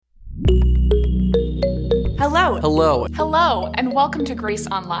Hello. Hello. Hello, and welcome to Grace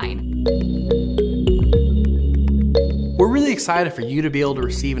Online. We're really excited for you to be able to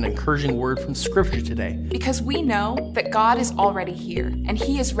receive an encouraging word from Scripture today. Because we know that God is already here, and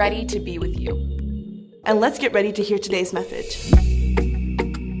He is ready to be with you. And let's get ready to hear today's message.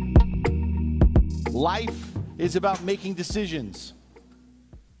 Life is about making decisions.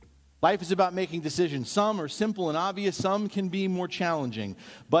 Life is about making decisions. Some are simple and obvious, some can be more challenging.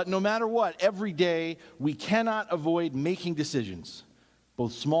 But no matter what, every day we cannot avoid making decisions,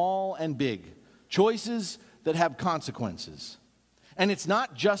 both small and big, choices that have consequences. And it's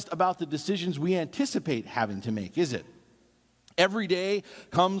not just about the decisions we anticipate having to make, is it? Every day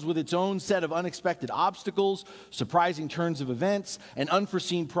comes with its own set of unexpected obstacles, surprising turns of events, and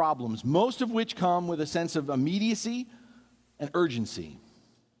unforeseen problems, most of which come with a sense of immediacy and urgency.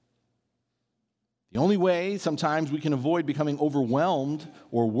 The only way sometimes we can avoid becoming overwhelmed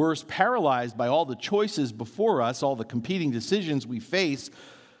or worse, paralyzed by all the choices before us, all the competing decisions we face,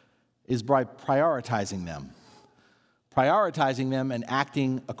 is by prioritizing them. Prioritizing them and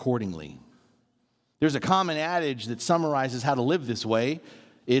acting accordingly. There's a common adage that summarizes how to live this way.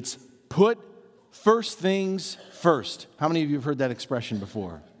 It's put first things first. How many of you have heard that expression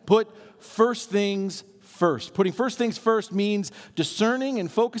before? Put first things first. Putting first things first means discerning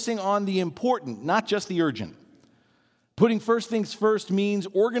and focusing on the important, not just the urgent. Putting first things first means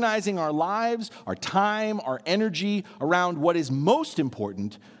organizing our lives, our time, our energy around what is most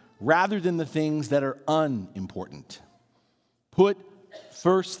important rather than the things that are unimportant. Put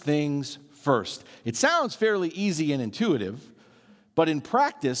first things first. It sounds fairly easy and intuitive, but in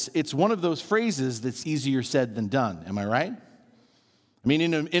practice, it's one of those phrases that's easier said than done. Am I right? I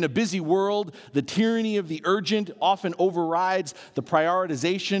mean, in a busy world, the tyranny of the urgent often overrides the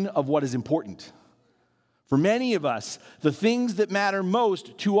prioritization of what is important. For many of us, the things that matter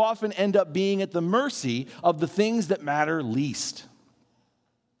most too often end up being at the mercy of the things that matter least.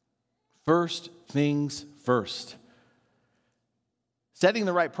 First things first. Setting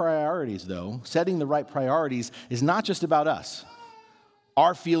the right priorities, though, is not just about us.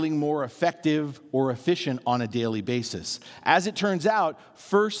 Our feeling more effective or efficient on a daily basis. As it turns out,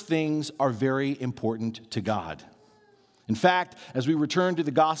 first things are very important to God. In fact, as we return to the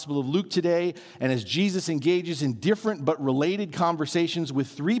Gospel of Luke today, and as Jesus engages in different but related conversations with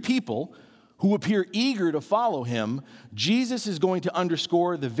three people who appear eager to follow him, Jesus is going to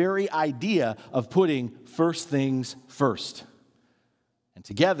underscore the very idea of putting first things first. And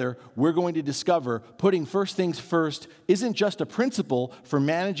together, we're going to discover putting first things first isn't just a principle for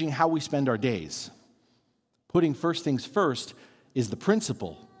managing how we spend our days. Putting first things first is the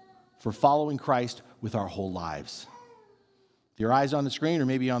principle for following Christ with our whole lives. With your eyes on the screen or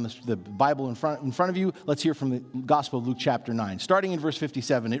maybe on the Bible in front of you, let's hear from the Gospel of Luke chapter 9. Starting in verse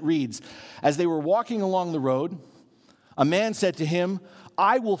 57, it reads, "As they were walking along the road, a man said to him,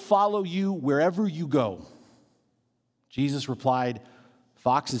 'I will follow you wherever you go.' Jesus replied,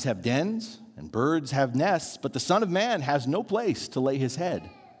 'Foxes have dens, and birds have nests, but the Son of Man has no place to lay his head.'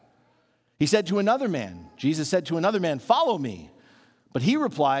 Jesus said to another man, 'Follow me.' But he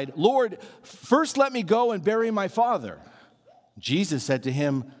replied, 'Lord, first let me go and bury my father.' Jesus said to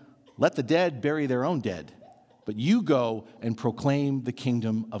him, 'Let the dead bury their own dead, but you go and proclaim the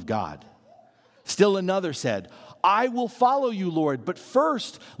kingdom of God.' Still another said, 'I will follow you, Lord, but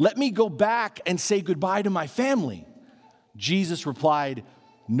first let me go back and say goodbye to my family.' Jesus replied,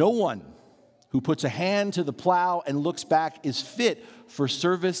 'No one who puts a hand to the plow and looks back is fit for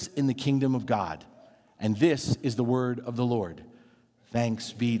service in the kingdom of God.' And this is the word of the Lord.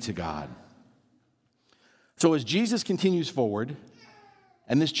 Thanks be to God." So as Jesus continues forward,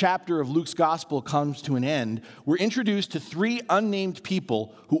 and this chapter of Luke's gospel comes to an end, we're introduced to three unnamed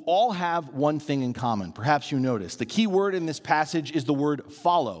people who all have one thing in common. Perhaps you noticed. The key word in this passage is the word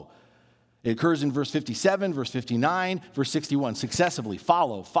follow. It occurs in verse 57, verse 59, verse 61, successively.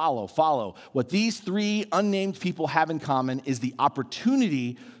 Follow, follow, follow. What these three unnamed people have in common is the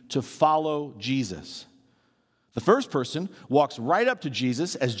opportunity to follow Jesus. The first person walks right up to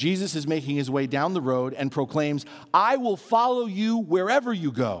Jesus as Jesus is making his way down the road and proclaims, "I will follow you wherever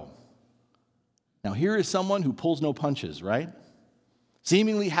you go." Now here is someone who pulls no punches, right?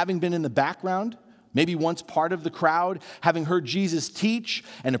 Seemingly having been in the background, maybe once part of the crowd, having heard Jesus teach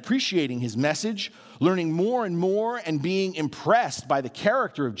and appreciating his message, learning more and more and being impressed by the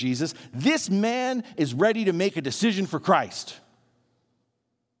character of Jesus, this man is ready to make a decision for Christ.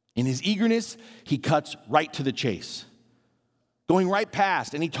 In his eagerness, he cuts right to the chase, going right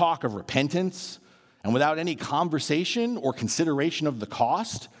past any talk of repentance and without any conversation or consideration of the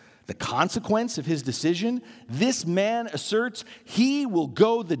cost, the consequence of his decision. This man asserts he will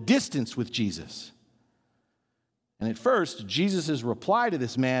go the distance with Jesus. And at first, Jesus' reply to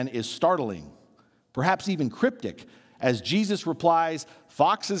this man is startling, perhaps even cryptic, as Jesus replies,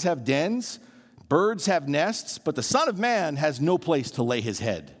 "Foxes have dens, birds have nests, but the Son of Man has no place to lay his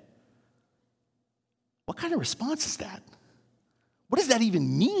head." What kind of response is that? What does that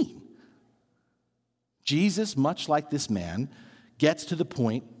even mean? Jesus, much like this man, gets to the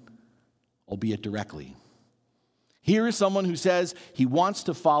point, albeit directly. Here is someone who says he wants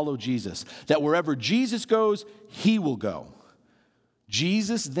to follow Jesus, that wherever Jesus goes, he will go.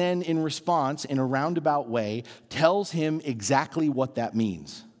 Jesus then, in response, in a roundabout way, tells him exactly what that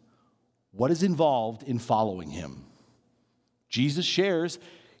means. What is involved in following him? Jesus shares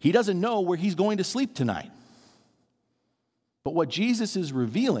he doesn't know where he's going to sleep tonight. But what Jesus is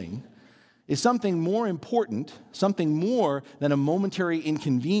revealing is something more important, something more than a momentary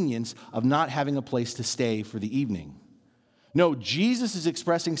inconvenience of not having a place to stay for the evening. No, Jesus is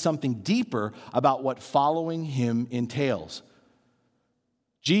expressing something deeper about what following him entails.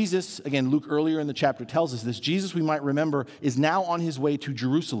 Jesus, again, Luke earlier in the chapter tells us this, Jesus, we might remember, is now on his way to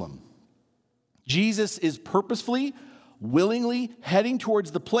Jerusalem. Jesus is purposefully, willingly heading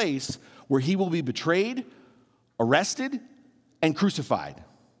towards the place where he will be betrayed, arrested, and crucified.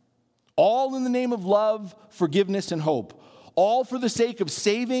 All in the name of love, forgiveness, and hope. All for the sake of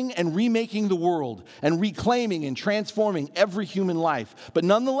saving and remaking the world and reclaiming and transforming every human life. But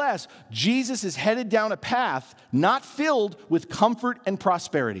nonetheless, Jesus is headed down a path not filled with comfort and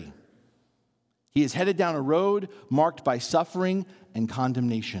prosperity. He is headed down a road marked by suffering and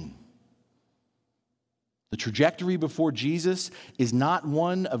condemnation. The trajectory before Jesus is not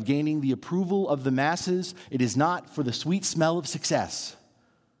one of gaining the approval of the masses. It is not for the sweet smell of success.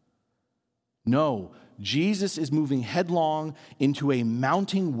 No, Jesus is moving headlong into a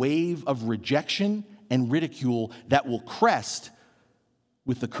mounting wave of rejection and ridicule that will crest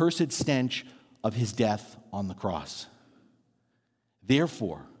with the cursed stench of his death on the cross.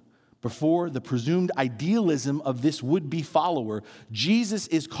 Therefore, before the presumed idealism of this would-be follower, Jesus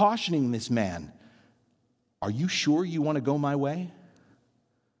is cautioning this man, "Are you sure you want to go my way?"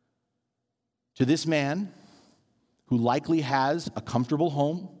 To this man, who likely has a comfortable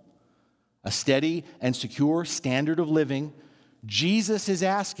home, a steady and secure standard of living, Jesus is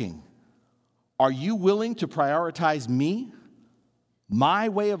asking, are you willing to prioritize me, my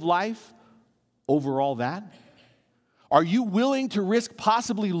way of life, over all that? Are you willing to risk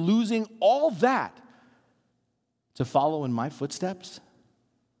possibly losing all that to follow in my footsteps?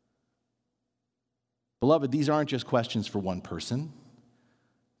 Beloved, these aren't just questions for one person.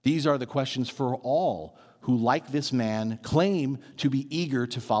 These are the questions for all who, like this man, claim to be eager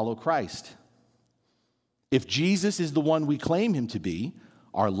to follow Christ. If Jesus is the one we claim him to be,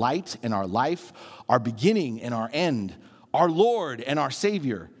 our light and our life, our beginning and our end, our Lord and our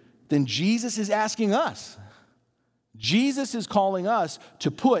Savior, then Jesus is asking us. Jesus is calling us to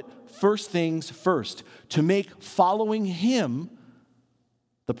put first things first, to make following him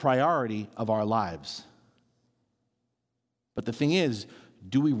the priority of our lives. But the thing is,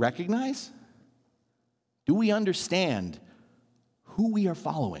 do we recognize? Do we understand who we are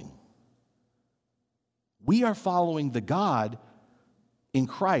following? We are following the God in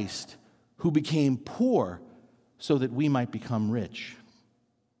Christ who became poor so that we might become rich.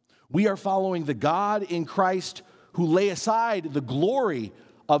 We are following the God in Christ who lay aside the glory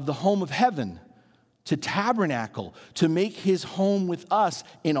of the home of heaven to tabernacle, to make his home with us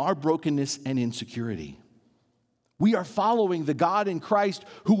in our brokenness and insecurity. We are following the God in Christ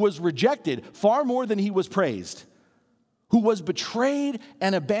who was rejected far more than he was praised, who was betrayed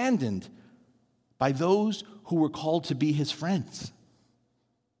and abandoned by those who were called to be his friends.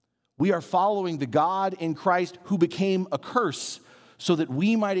 We are following the God in Christ who became a curse so that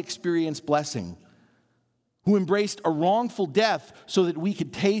we might experience blessing, who embraced a wrongful death so that we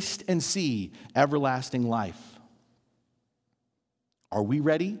could taste and see everlasting life. Are we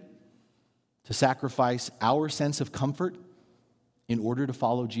ready to sacrifice our sense of comfort in order to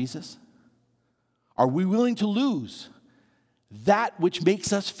follow Jesus? Are we willing to lose that which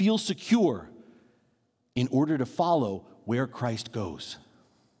makes us feel secure in order to follow where Christ goes?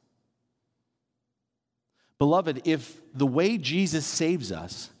 Beloved, if the way Jesus saves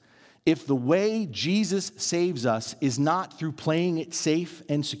us is not through playing it safe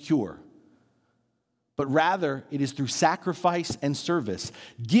and secure, but rather it is through sacrifice and service,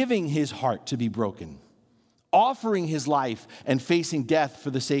 giving his heart to be broken, offering his life and facing death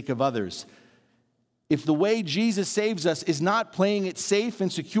for the sake of others. If the way Jesus saves us is not playing it safe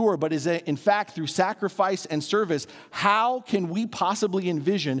and secure, but is in fact through sacrifice and service, how can we possibly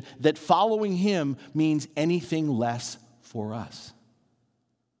envision that following him means anything less for us?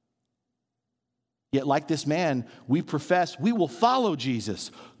 Yet like this man, we profess we will follow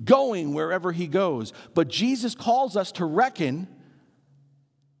Jesus, going wherever he goes. But Jesus calls us to reckon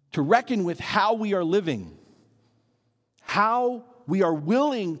with how we are living, how we are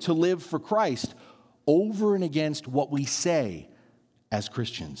willing to live for Christ over and against what we say as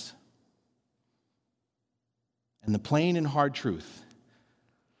Christians. And the plain and hard truth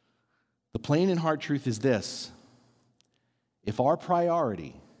is this: if our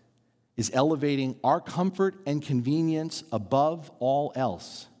priority is elevating our comfort and convenience above all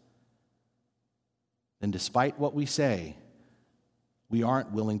else, then despite what we say, we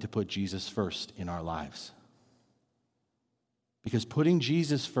aren't willing to put Jesus first in our lives. Because putting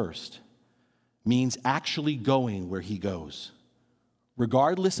Jesus first means actually going where he goes,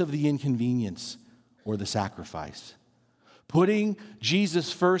 regardless of the inconvenience or the sacrifice. Putting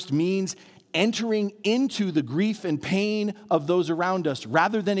Jesus first means entering into the grief and pain of those around us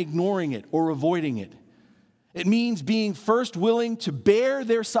rather than ignoring it or avoiding it. It means being first willing to bear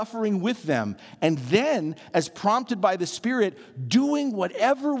their suffering with them, and then, as prompted by the Spirit, doing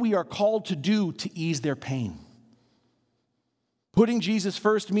whatever we are called to do to ease their pain. Putting Jesus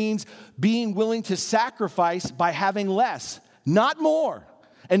first means being willing to sacrifice by having less, not more.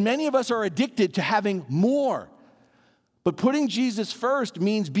 And many of us are addicted to having more. But putting Jesus first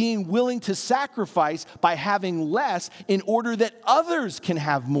means being willing to sacrifice by having less in order that others can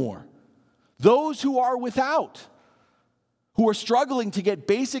have more. Those who are without, who are struggling to get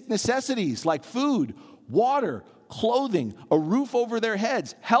basic necessities like food, water, clothing, a roof over their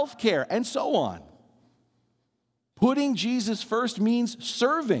heads, health care, and so on. Putting Jesus first means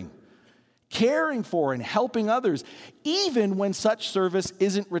serving, caring for, and helping others, even when such service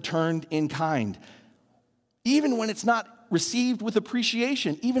isn't returned in kind, even when it's not received with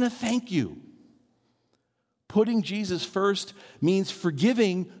appreciation, even a thank you. Putting Jesus first means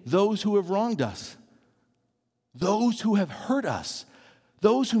forgiving those who have wronged us, those who have hurt us,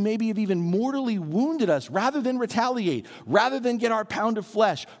 those who maybe have even mortally wounded us, rather than retaliate, rather than get our pound of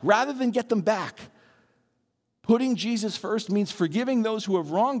flesh, rather than get them back. Putting Jesus first means forgiving those who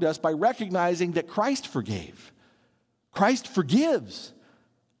have wronged us by recognizing that Christ forgave. Christ forgives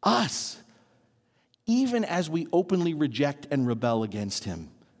us, even as we openly reject and rebel against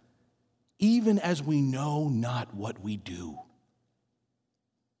him, even as we know not what we do.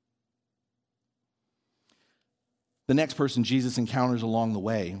 The next person Jesus encounters along the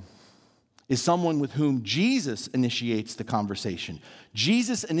way is someone with whom Jesus initiates the conversation.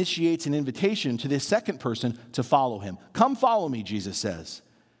 Jesus initiates an invitation to this second person to follow him. Come follow me, Jesus says.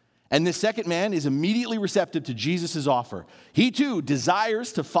 And this second man is immediately receptive to Jesus' offer. He too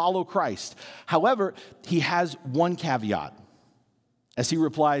desires to follow Christ. However, he has one caveat as he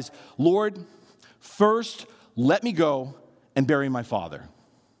replies, Lord, first let me go and bury my father.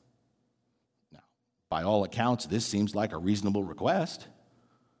 Now, by all accounts, this seems like a reasonable request.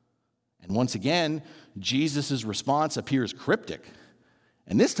 And once again, Jesus' response appears cryptic,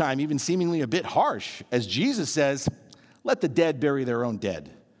 and this time even seemingly a bit harsh, as Jesus says, let the dead bury their own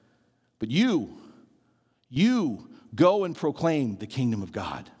dead. But you go and proclaim the kingdom of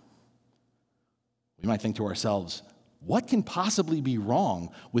God. We might think to ourselves, what can possibly be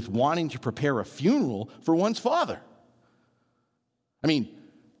wrong with wanting to prepare a funeral for one's father? I mean,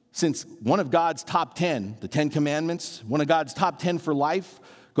 since one of God's top 10, the 10 Commandments, one of God's top 10 for life,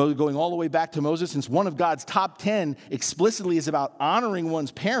 going all the way back to Moses, since one of God's top 10 explicitly is about honoring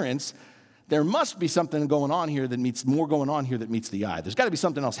one's parents, there must be something going on here that meets the eye. There's got to be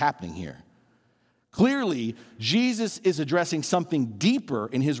something else happening here. Clearly, Jesus is addressing something deeper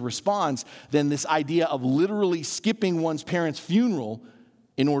in his response than this idea of literally skipping one's parents' funeral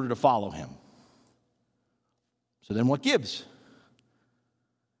in order to follow him. So then what gives?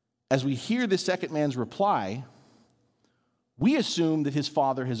 As we hear this second man's reply, we assume that his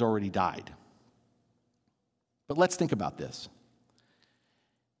father has already died. But let's think about this.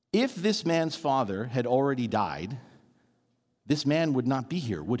 If this man's father had already died, this man would not be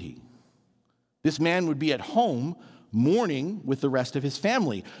here, would he? This man would be at home mourning with the rest of his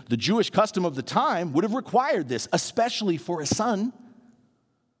family. The Jewish custom of the time would have required this, especially for a son.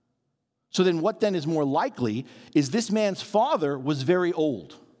 So then what then is more likely is this man's father was very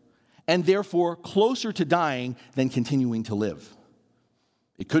old and therefore closer to dying than continuing to live.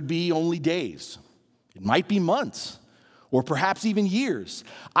 It could be only days. It might be months, or perhaps even years.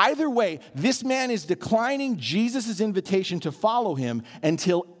 Either way, this man is declining Jesus' invitation to follow him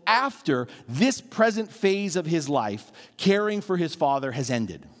until after this present phase of his life, caring for his father, has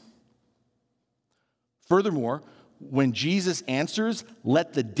ended. Furthermore, when Jesus answers,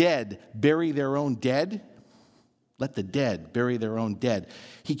 let the dead bury their own dead, Let the dead bury their own dead.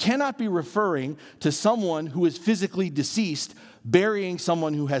 He cannot be referring to someone who is physically deceased burying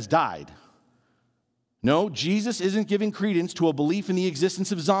someone who has died. No, Jesus isn't giving credence to a belief in the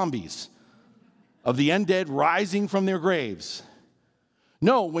existence of zombies, of the undead rising from their graves.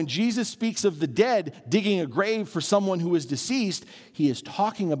 No, when Jesus speaks of the dead digging a grave for someone who is deceased, he is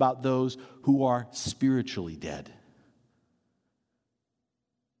talking about those who are spiritually dead.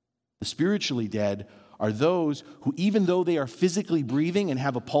 The spiritually dead are those who, even though they are physically breathing and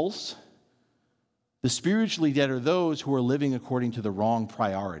have a pulse, the spiritually dead are those who are living according to the wrong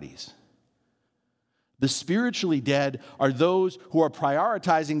priorities. The spiritually dead are those who are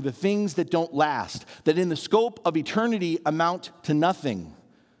prioritizing the things that don't last, that in the scope of eternity amount to nothing.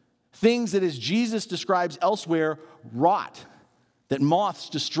 Things that, as Jesus describes elsewhere, rot, that moths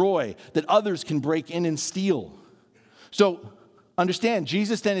destroy, that others can break in and steal. So, understand,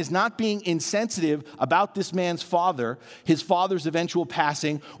 Jesus then is not being insensitive about this man's father, his father's eventual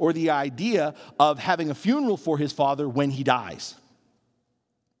passing, or the idea of having a funeral for his father when he dies.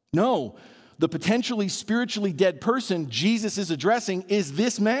 No, the potentially spiritually dead person Jesus is addressing is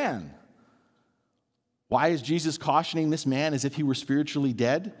this man. Why is Jesus cautioning this man as if he were spiritually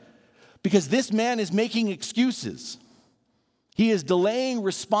dead? Because this man is making excuses. He is delaying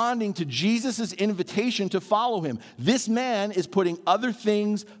responding to Jesus' invitation to follow him. This man is putting other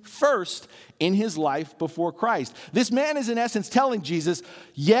things first in his life before Christ. This man is in essence telling Jesus,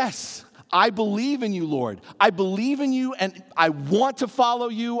 yes, I believe in you, Lord. I believe in you and I want to follow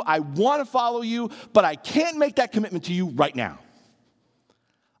you. I want to follow you, but I can't make that commitment to you right now.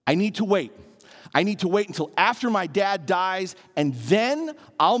 I need to wait. I need to wait until after my dad dies, and then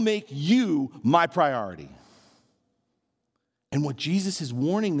I'll make you my priority. And what Jesus is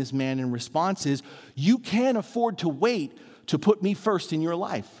warning this man in response is, you can't afford to wait to put me first in your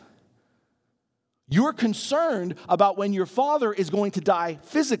life. You're concerned about when your father is going to die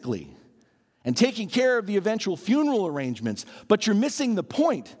physically and taking care of the eventual funeral arrangements, but you're missing the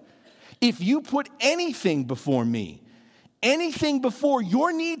point. If you put anything before me, anything before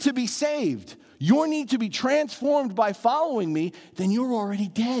your need to be saved, your need to be transformed by following me, then you're already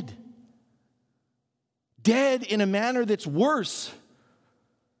dead. Dead in a manner that's worse,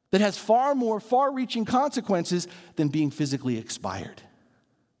 that has far more far-reaching consequences than being physically expired.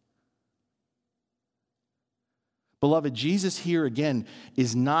 Beloved, Jesus here again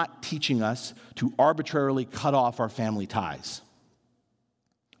is not teaching us to arbitrarily cut off our family ties.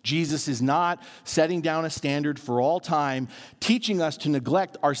 Jesus is not setting down a standard for all time, teaching us to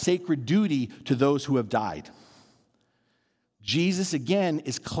neglect our sacred duty to those who have died. Jesus, again,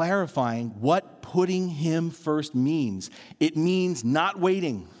 is clarifying what putting him first means. It means not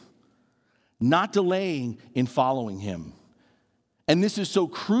waiting, not delaying in following him. And this is so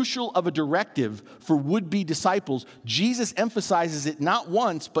crucial of a directive for would-be disciples. Jesus emphasizes it not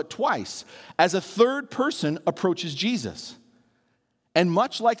once, but twice, as a third person approaches Jesus. And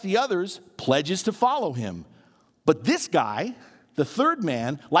much like the others, pledges to follow him. But this guy, the third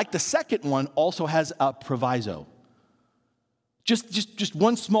man, like the second one, also has a proviso. Just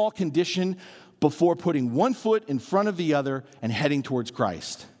one small condition before putting one foot in front of the other and heading towards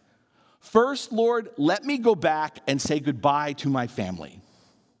Christ. First, Lord, let me go back and say goodbye to my family.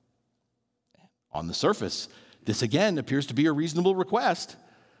 On the surface, this again appears to be a reasonable request.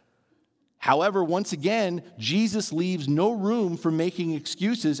 However, once again, Jesus leaves no room for making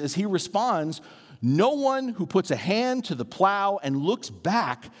excuses as he responds, no one who puts a hand to the plow and looks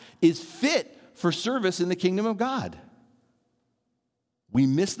back is fit for service in the kingdom of God. We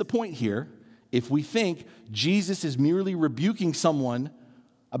miss the point here if we think Jesus is merely rebuking someone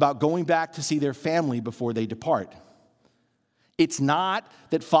about going back to see their family before they depart. It's not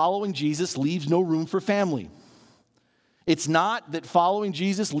that following Jesus leaves no room for family. It's not that following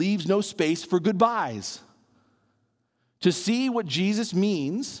Jesus leaves no space for goodbyes. To see what Jesus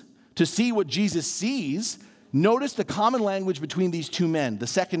means, to see what Jesus sees, notice the common language between these two men, the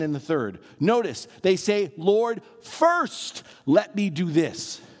second and the third. Notice, they say, Lord, first let me do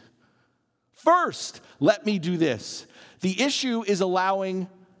this. First, let me do this. The issue is allowing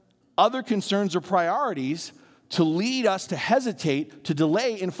other concerns or priorities to lead us to hesitate, to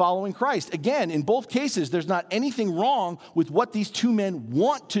delay in following Christ. Again, in both cases, there's not anything wrong with what these two men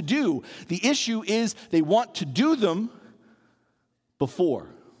want to do. The issue is they want to do them before,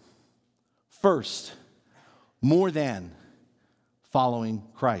 first, more than following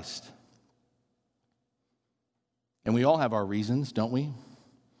Christ. And we all have our reasons, don't we?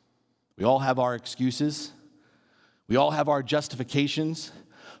 We all have our excuses. We all have our justifications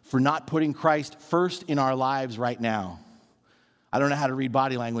for not putting Christ first in our lives right now. I don't know how to read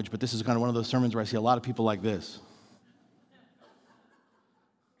body language, but this is kind of one of those sermons where I see a lot of people like this.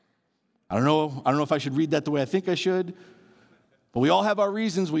 I don't know if I should read that the way I think I should, but we all have our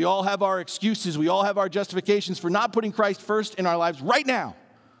reasons, we all have our excuses, we all have our justifications for not putting Christ first in our lives right now.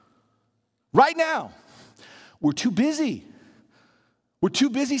 Right now. We're too busy. We're too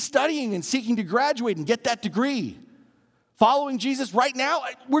busy studying and seeking to graduate and get that degree. Following Jesus right now,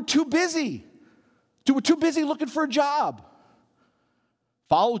 we're too busy. We're too busy looking for a job.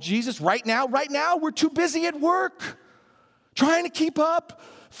 Follow Jesus right now, we're too busy at work. Trying to keep up,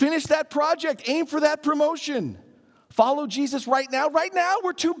 finish that project, aim for that promotion. Follow Jesus right now,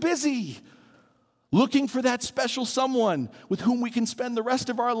 we're too busy. Looking for that special someone with whom we can spend the rest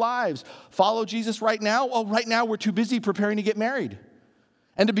of our lives. Follow Jesus right now, well, right now we're too busy preparing to get married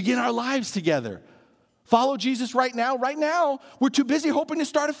and to begin our lives together. Follow Jesus right now, we're too busy hoping to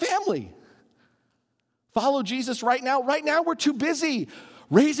start a family. Follow Jesus right now, we're too busy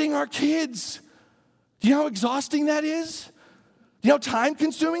raising our kids. Do you know how exhausting that is? Do you know how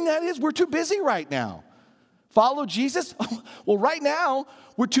time-consuming that is? We're too busy right now. Follow Jesus? Well, right now,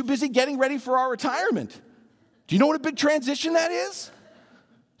 we're too busy getting ready for our retirement. Do you know what a big transition that is?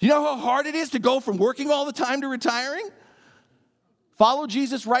 Do you know how hard it is to go from working all the time to retiring? Follow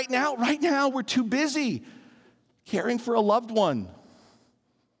Jesus right now, we're too busy caring for a loved one.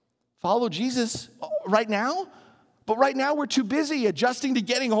 Follow Jesus right now, but right now we're too busy adjusting to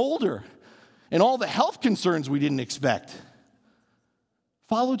getting older and all the health concerns we didn't expect.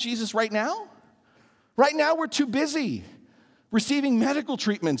 Follow Jesus right now? Right now we're too busy receiving medical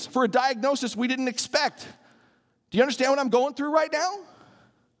treatments for a diagnosis we didn't expect. Do you understand what I'm going through right now?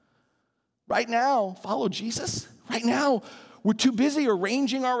 Right now, follow Jesus. Right now, we're too busy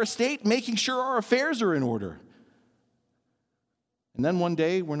arranging our estate, making sure our affairs are in order. And then one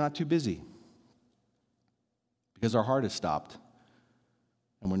day, we're not too busy because our heart has stopped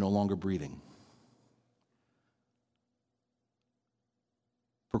and we're no longer breathing.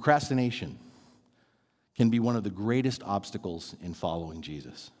 Procrastination can be one of the greatest obstacles in following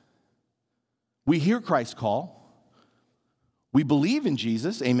Jesus. We hear Christ's call. We believe in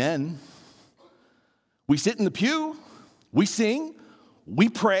Jesus, amen. We sit in the pew, we sing, we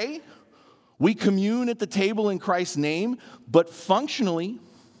pray, we commune at the table in Christ's name, but functionally,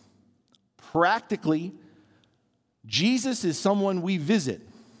 practically, Jesus is someone we visit.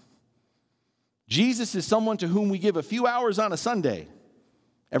 Jesus is someone to whom we give a few hours on a Sunday,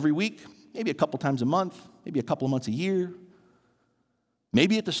 every week, maybe a couple times a month, maybe a couple of months a year,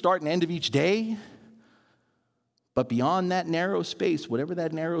 maybe at the start and end of each day. But beyond that narrow space, whatever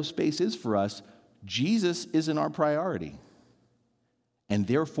that narrow space is for us, Jesus isn't our priority. And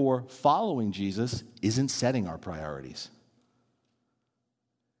therefore, following Jesus isn't setting our priorities.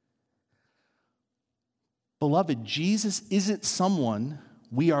 Beloved, Jesus isn't someone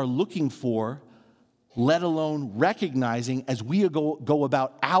we are looking for, let alone recognizing as we go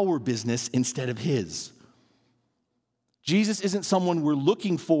about our business instead of his. Jesus isn't someone we're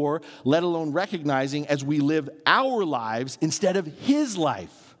looking for, let alone recognizing as we live our lives instead of his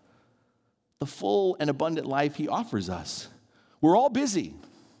life, the full and abundant life he offers us. We're all busy.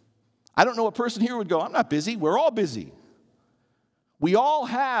 I don't know a person here would go, I'm not busy. We're all busy. We all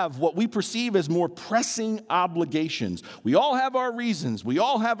have what we perceive as more pressing obligations. We all have our reasons. We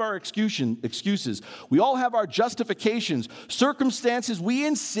all have our excuses. We all have our justifications. Circumstances we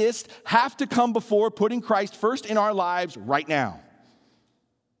insist have to come before putting Christ first in our lives right now.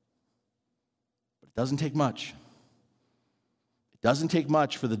 But it doesn't take much. It doesn't take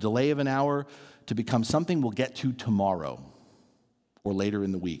much for the delay of an hour to become something we'll get to tomorrow or later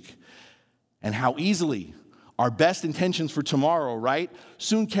in the week. And how easily our best intentions for tomorrow, right,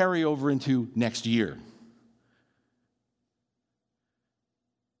 soon carry over into next year.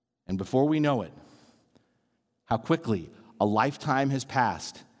 And before we know it, how quickly a lifetime has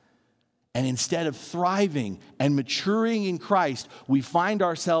passed. And instead of thriving and maturing in Christ, we find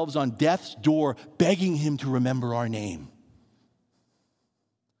ourselves on death's door begging him to remember our name.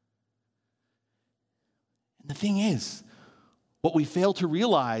 And the thing is, what we fail to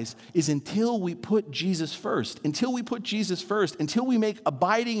realize is until we put Jesus first, until we make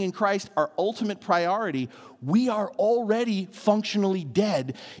abiding in Christ our ultimate priority, we are already functionally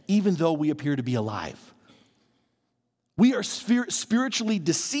dead, even though we appear to be alive. We are spiritually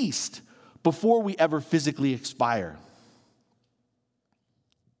deceased before we ever physically expire.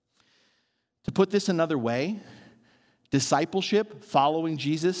 To put this another way, discipleship, following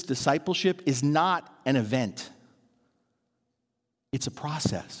Jesus, discipleship is not an event. It's a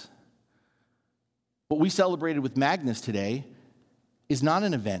process. What we celebrated with Magnus today is not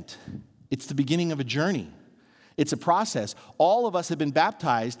an event. It's the beginning of a journey. It's a process. All of us have been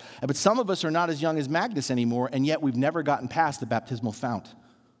baptized, but some of us are not as young as Magnus anymore, and yet we've never gotten past the baptismal fount.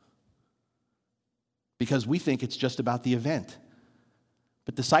 because we think it's just about the event.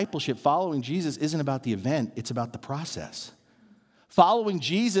 But discipleship, following Jesus, isn't about the event, it's about the process. Following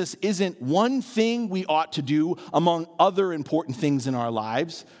Jesus isn't one thing we ought to do among other important things in our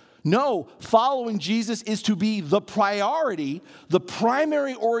lives. No, following Jesus is to be the priority, the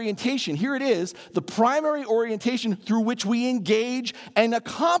primary orientation. Here it is, the primary orientation through which we engage and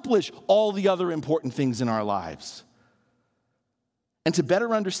accomplish all the other important things in our lives. And to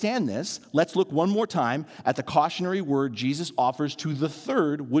better understand this, let's look one more time at the cautionary word Jesus offers to the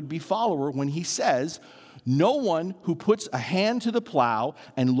third would-be follower when he says, "No one who puts a hand to the plow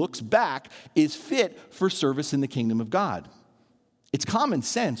and looks back is fit for service in the kingdom of God." It's common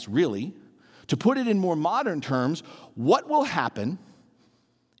sense, really. To put it in more modern terms, what will happen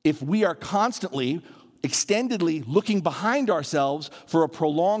if we are constantly, extendedly looking behind ourselves for a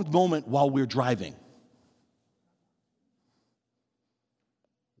prolonged moment while we're driving?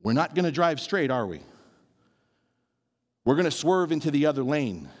 We're not going to drive straight, are we? We're going to swerve into the other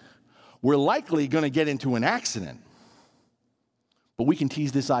lane. We're likely going to get into an accident. But we can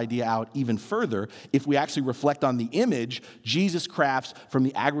tease this idea out even further if we actually reflect on the image Jesus crafts from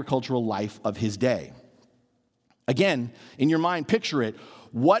the agricultural life of his day. Again, in your mind, picture it.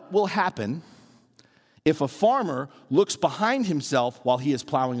 What will happen if a farmer looks behind himself while he is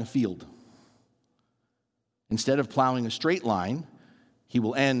plowing a field? Instead of plowing a straight line, he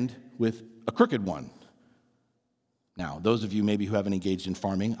will end with a crooked one. Now, those of you maybe who haven't engaged in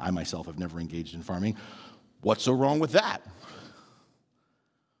farming, I myself have never engaged in farming, what's so wrong with that?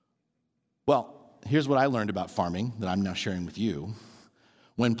 Well, here's what I learned about farming that I'm now sharing with you.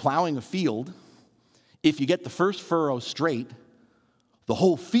 When plowing a field, if you get the first furrow straight, the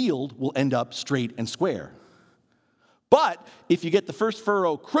whole field will end up straight and square. But if you get the first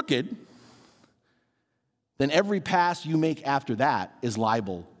furrow crooked, then every pass you make after that is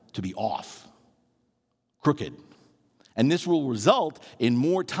liable to be off, crooked. And this will result in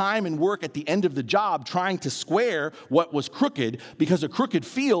more time and work at the end of the job trying to square what was crooked, because a crooked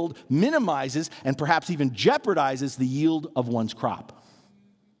field minimizes and perhaps even jeopardizes the yield of one's crop.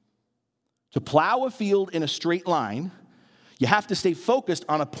 To plow a field in a straight line, you have to stay focused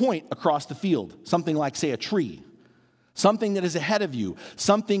on a point across the field, something like, say, a tree, something that is ahead of you,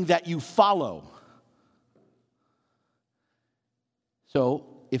 something that you follow. So,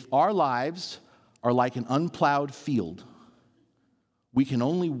 if our lives are like an unplowed field, we can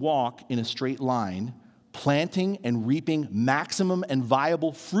only walk in a straight line, planting and reaping maximum and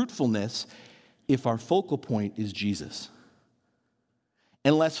viable fruitfulness if our focal point is Jesus.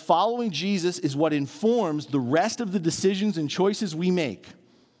 Unless following Jesus is what informs the rest of the decisions and choices we make,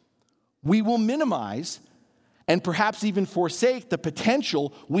 we will minimize and perhaps even forsake the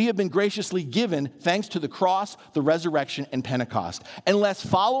potential we have been graciously given thanks to the cross, the resurrection, and Pentecost. Unless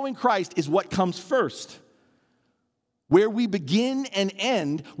following Christ is what comes first, where we begin and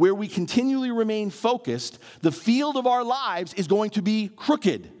end, where we continually remain focused, the field of our lives is going to be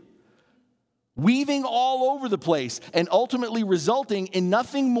crooked, weaving all over the place, and ultimately resulting in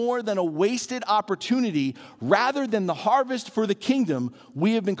nothing more than a wasted opportunity rather than the harvest for the kingdom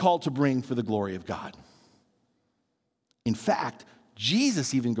we have been called to bring for the glory of God. In fact,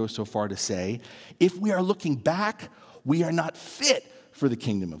 Jesus even goes so far to say, if we are looking back, we are not fit for the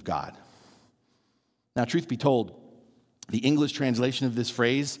kingdom of God. Now, truth be told, the English translation of this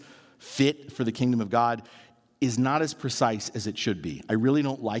phrase, fit for the kingdom of God, is not as precise as it should be. I really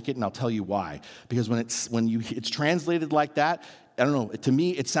don't like it, and I'll tell you why. Because when it's translated like that, I don't know, to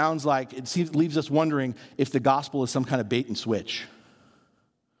me it sounds like, leaves us wondering if the gospel is some kind of bait and switch.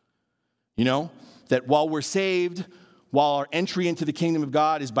 You know, that while we're saved, while our entry into the kingdom of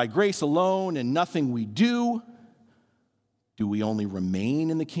God is by grace alone and nothing we do we only remain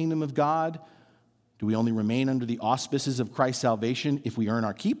in the kingdom of God? Do we only remain under the auspices of Christ's salvation if we earn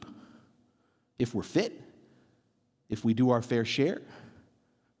our keep? If we're fit? If we do our fair share?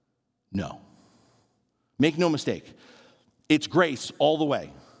 No. Make no mistake. It's grace all the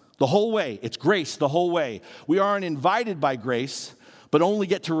way. The whole way. It's grace the whole way. We aren't invited by grace, but only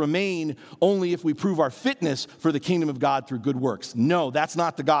get to remain only if we prove our fitness for the kingdom of God through good works. No, that's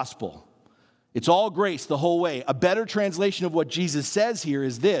not the gospel. It's all grace the whole way. A better translation of what Jesus says here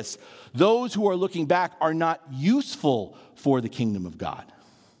is this: those who are looking back are not useful for the kingdom of God.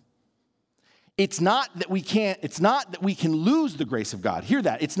 It's not that we can lose the grace of God. Hear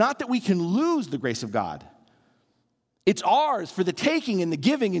that. It's not that we can lose the grace of God. It's ours for the taking and the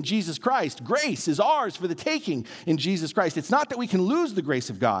giving in Jesus Christ. Grace is ours for the taking in Jesus Christ. It's not that we can lose the grace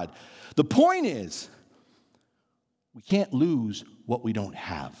of God. The point is, we can't lose what we don't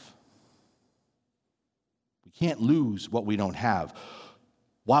have. We can't lose what we don't have.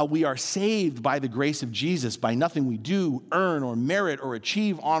 While we are saved by the grace of Jesus, by nothing we do, earn, or merit, or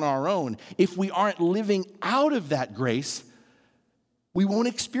achieve on our own, if we aren't living out of that grace, we won't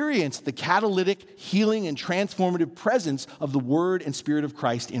experience the catalytic, healing, and transformative presence of the Word and Spirit of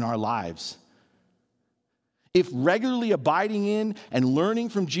Christ in our lives. If regularly abiding in and learning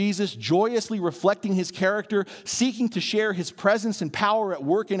from Jesus, joyously reflecting his character, seeking to share his presence and power at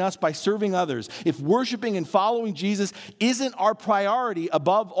work in us by serving others, if worshiping and following Jesus isn't our priority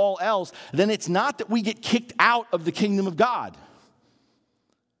above all else, then it's not that we get kicked out of the kingdom of God.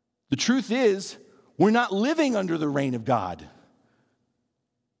 The truth is, we're not living under the reign of God.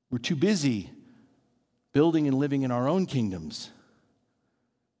 We're too busy building and living in our own kingdoms.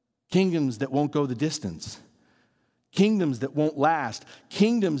 Kingdoms that won't go the distance. Kingdoms that won't last.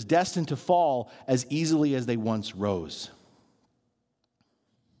 Kingdoms destined to fall as easily as they once rose.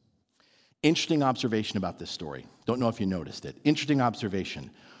 Interesting observation about this story. Don't know if you noticed it. Interesting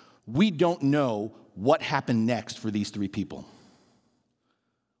observation. We don't know what happened next for these three people.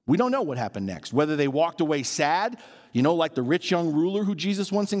 We don't know what happened next. Whether they walked away sad, like the rich young ruler who Jesus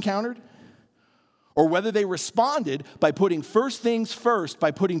once encountered, or whether they responded by putting first things first,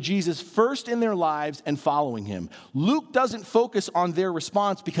 by putting Jesus first in their lives and following him. Luke doesn't focus on their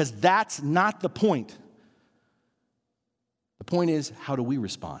response because that's not the point. The point is, how do we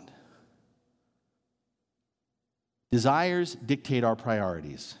respond? Desires dictate our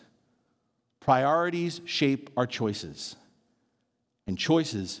priorities. Priorities shape our choices. And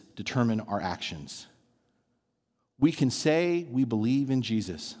choices determine our actions. We can say we believe in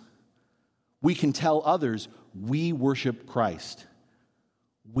Jesus. We can tell others we worship Christ.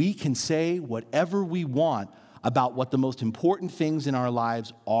 We can say whatever we want about what the most important things in our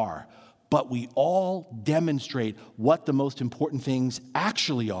lives are, but we all demonstrate what the most important things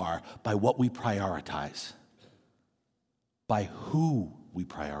actually are by what we prioritize, by who we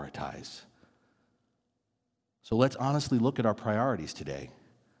prioritize. So let's honestly look at our priorities today.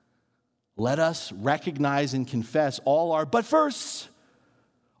 Let us recognize and confess all our but firsts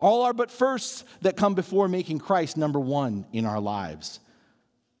that come before making Christ number one in our lives,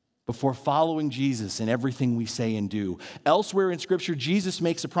 before following Jesus in everything we say and do. Elsewhere in Scripture, Jesus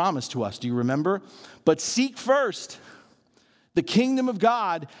makes a promise to us. Do you remember? But seek first the kingdom of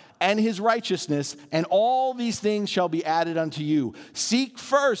God and his righteousness, and all these things shall be added unto you. Seek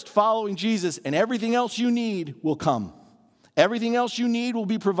first following Jesus, and everything else you need will come. Everything else you need will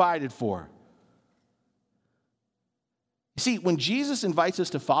be provided for. You see, when Jesus invites us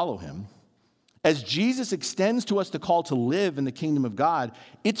to follow him, as Jesus extends to us the call to live in the kingdom of God,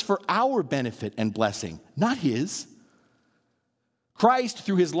 it's for our benefit and blessing, not his. Christ,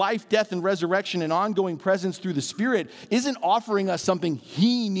 through his life, death, and resurrection and ongoing presence through the Spirit, isn't offering us something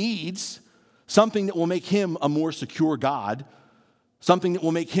he needs, something that will make him a more secure God, something that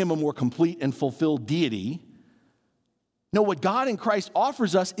will make him a more complete and fulfilled deity. No, what God in Christ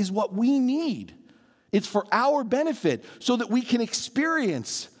offers us is what we need. It's for our benefit so that we can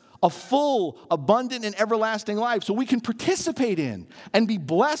experience a full, abundant, and everlasting life, so we can participate in and be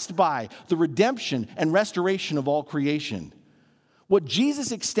blessed by the redemption and restoration of all creation. What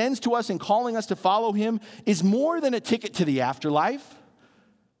Jesus extends to us in calling us to follow him is more than a ticket to the afterlife.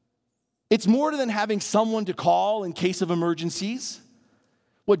 It's more than having someone to call in case of emergencies.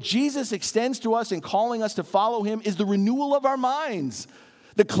 What Jesus extends to us in calling us to follow him is the renewal of our minds,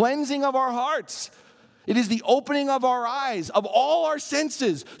 the cleansing of our hearts. It is the opening of our eyes, of all our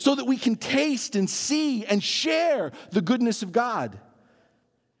senses, so that we can taste and see and share the goodness of God.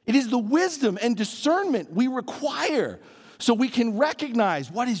 It is the wisdom and discernment we require so we can recognize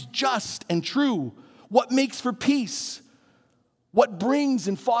what is just and true, what makes for peace, what brings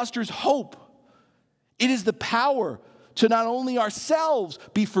and fosters hope. It is the power to not only ourselves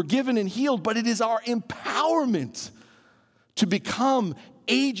be forgiven and healed, but it is our empowerment to become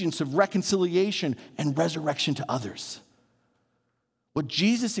agents of reconciliation and resurrection to others. What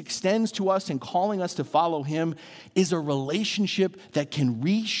Jesus extends to us in calling us to follow him is a relationship that can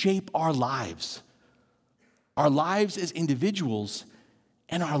reshape our lives as individuals,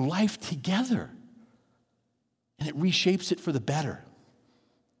 and our life together. And it reshapes it for the better,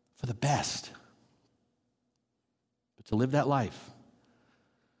 for the best. But to live that life,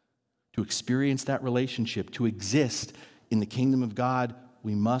 to experience that relationship, to exist in the kingdom of God,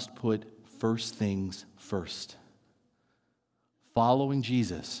 we must put first things first. Following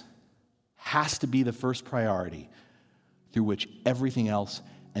Jesus has to be the first priority through which everything else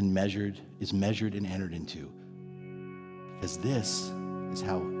is measured and entered into. Because this is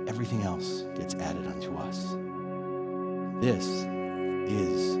how everything else gets added unto us. This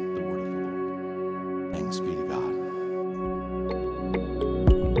is the word of the Lord. Thanks be to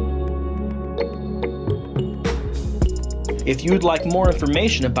God. If you'd like more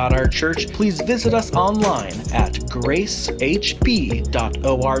information about our church, please visit us online at gracehb.org.